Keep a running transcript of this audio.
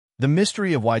The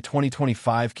mystery of why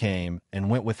 2025 came and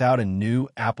went without a new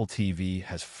Apple TV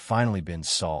has finally been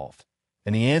solved,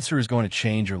 and the answer is going to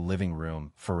change your living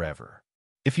room forever.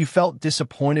 If you felt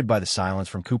disappointed by the silence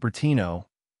from Cupertino,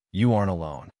 you aren't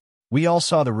alone. We all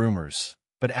saw the rumors,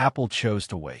 but Apple chose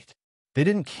to wait. They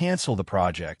didn't cancel the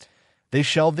project. They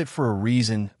shelved it for a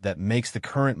reason that makes the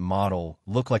current model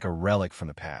look like a relic from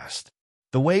the past.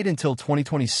 The wait until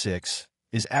 2026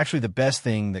 is actually the best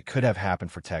thing that could have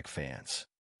happened for tech fans.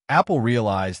 Apple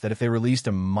realized that if they released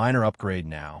a minor upgrade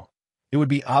now, it would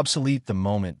be obsolete the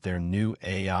moment their new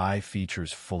AI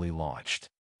features fully launched.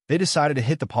 They decided to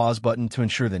hit the pause button to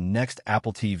ensure the next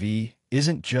Apple TV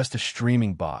isn't just a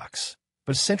streaming box,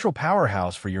 but a central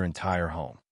powerhouse for your entire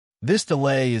home. This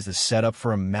delay is the setup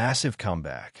for a massive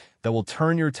comeback that will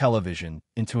turn your television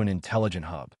into an intelligent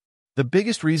hub. The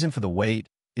biggest reason for the wait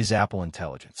is Apple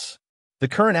Intelligence. The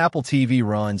current Apple TV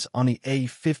runs on the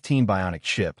A15 Bionic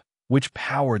chip, which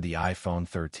powered the iPhone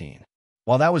 13.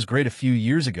 While that was great a few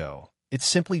years ago, it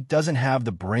simply doesn't have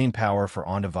the brain power for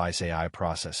on-device AI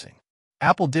processing.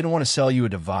 Apple didn't want to sell you a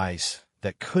device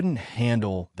that couldn't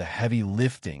handle the heavy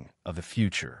lifting of the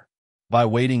future. By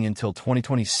waiting until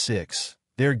 2026,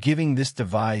 they're giving this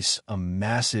device a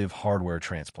massive hardware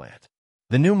transplant.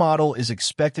 The new model is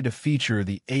expected to feature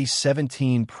the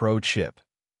A17 Pro chip,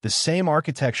 the same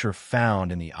architecture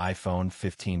found in the iPhone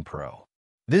 15 Pro.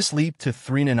 This leap to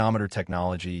 3nm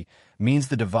technology means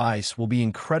the device will be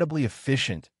incredibly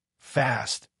efficient,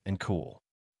 fast, and cool.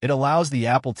 It allows the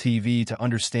Apple TV to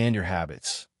understand your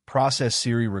habits, process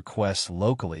Siri requests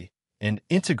locally, and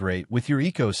integrate with your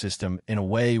ecosystem in a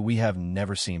way we have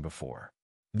never seen before.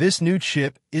 This new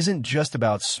chip isn't just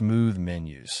about smooth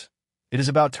menus. It is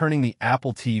about turning the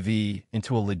Apple TV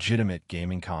into a legitimate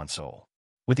gaming console.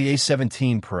 With the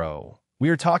A17 Pro, we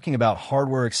are talking about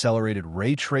hardware-accelerated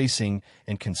ray tracing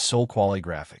and console-quality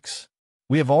graphics.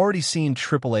 We have already seen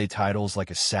AAA titles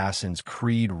like Assassin's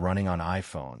Creed running on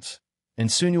iPhones,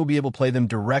 and soon you'll be able to play them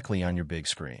directly on your big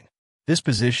screen. This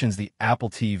positions the Apple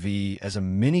TV as a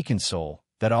mini-console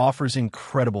that offers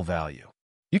incredible value.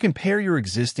 You can pair your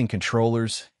existing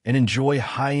controllers and enjoy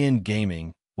high-end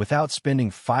gaming without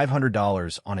spending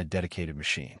 $500 on a dedicated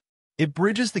machine. It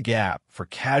bridges the gap for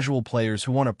casual players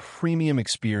who want a premium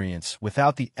experience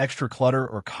without the extra clutter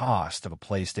or cost of a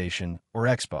PlayStation or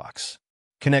Xbox.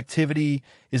 Connectivity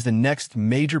is the next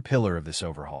major pillar of this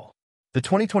overhaul. The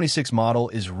 2026 model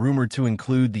is rumored to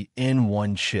include the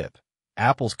N1 chip,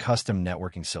 Apple's custom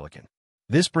networking silicon.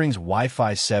 This brings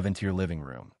Wi-Fi 7 to your living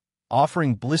room,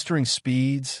 offering blistering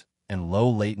speeds and low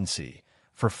latency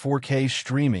for 4K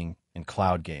streaming and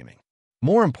cloud gaming.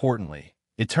 More importantly,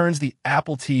 it turns the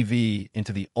Apple TV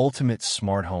into the ultimate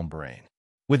smart home brain.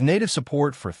 With native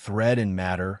support for Thread and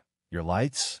Matter, your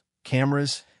lights,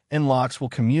 cameras, and locks will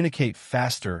communicate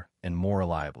faster and more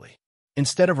reliably.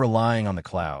 Instead of relying on the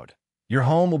cloud, your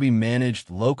home will be managed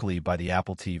locally by the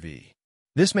Apple TV.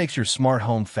 This makes your smart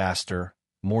home faster,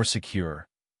 more secure,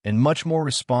 and much more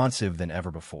responsive than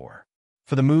ever before.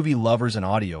 For the movie lovers and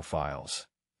audiophiles,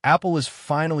 Apple is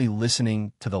finally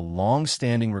listening to the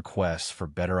long-standing requests for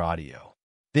better audio.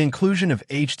 The inclusion of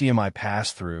HDMI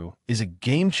pass-through is a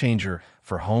game-changer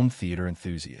for home theater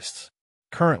enthusiasts.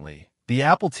 Currently, the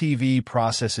Apple TV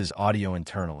processes audio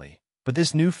internally, but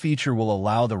this new feature will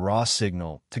allow the raw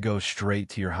signal to go straight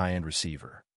to your high-end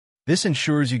receiver. This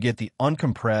ensures you get the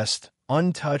uncompressed,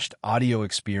 untouched audio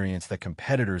experience that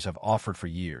competitors have offered for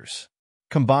years.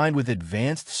 Combined with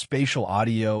advanced spatial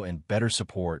audio and better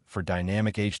support for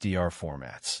dynamic HDR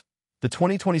formats, the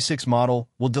 2026 model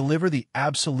will deliver the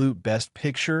absolute best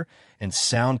picture and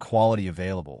sound quality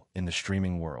available in the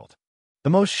streaming world. The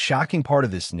most shocking part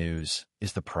of this news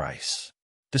is the price.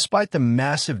 Despite the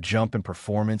massive jump in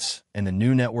performance and the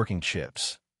new networking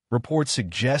chips, reports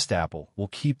suggest Apple will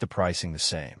keep the pricing the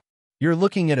same. You're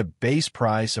looking at a base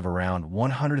price of around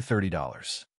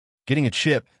 $130. Getting a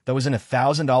chip that was in a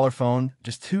 $1,000 phone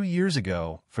just 2 years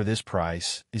ago for this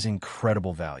price is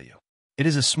incredible value. It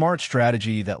is a smart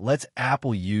strategy that lets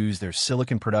Apple use their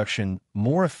silicon production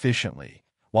more efficiently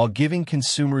while giving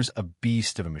consumers a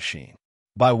beast of a machine.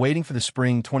 By waiting for the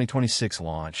spring 2026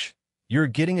 launch, you're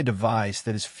getting a device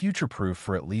that is future-proof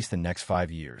for at least the next 5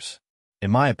 years.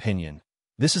 In my opinion,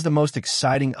 this is the most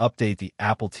exciting update the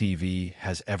Apple TV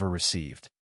has ever received.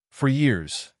 For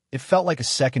years, it felt like a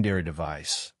secondary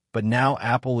device, but now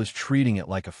Apple is treating it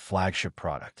like a flagship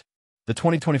product. The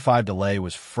 2025 delay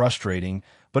was frustrating,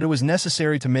 but it was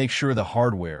necessary to make sure the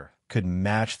hardware could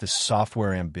match the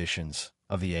software ambitions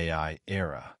of the AI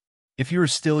era. If you are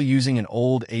still using an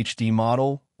old HD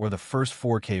model or the first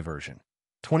 4K version,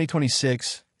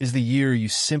 2026 is the year you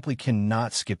simply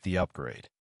cannot skip the upgrade.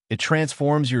 It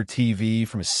transforms your TV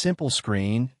from a simple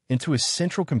screen into a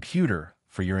central computer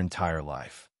for your entire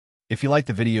life. If you like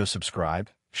the video, subscribe,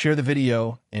 share the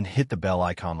video, and hit the bell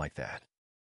icon like that.